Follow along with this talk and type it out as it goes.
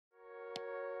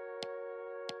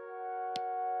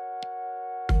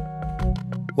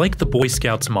Like the Boy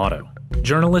Scouts motto,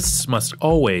 journalists must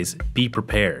always be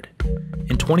prepared.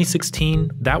 In 2016,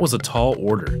 that was a tall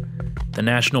order. The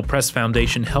National Press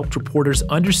Foundation helped reporters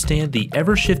understand the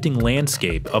ever-shifting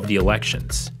landscape of the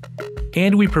elections.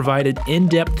 And we provided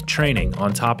in-depth training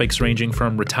on topics ranging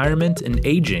from retirement and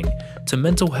aging to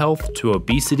mental health to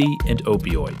obesity and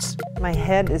opioids. My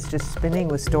head is just spinning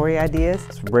with story ideas.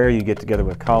 It's rare you get together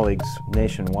with colleagues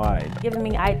nationwide. Giving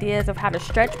me ideas of how to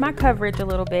stretch my coverage a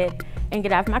little bit and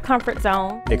get out of my comfort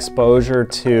zone. Exposure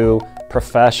to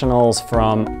professionals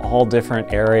from all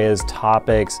different areas,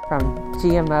 topics. From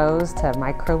GMOs to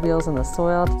microbials in the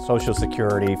soil. Social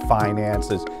security,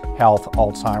 finances, health,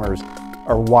 Alzheimer's,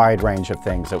 a wide range of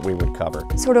things that we would cover.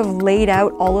 Sort of laid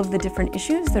out all of the different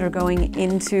issues that are going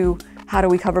into how do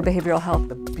we cover behavioral health.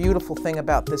 The beautiful thing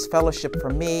about this fellowship for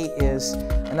me is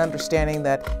an understanding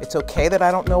that it's okay that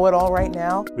I don't know it all right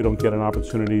now. We don't get an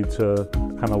opportunity to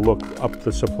kind of look up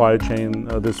the supply chain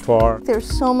this far. There's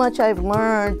so much I've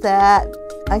learned that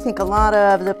I think a lot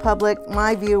of the public,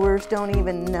 my viewers, don't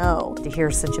even know. To hear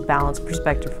such a balanced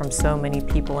perspective from so many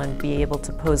people and be able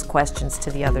to pose questions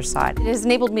to the other side. It has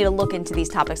enabled me to look into these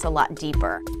topics a lot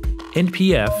deeper.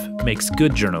 NPF makes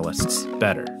good journalists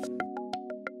better.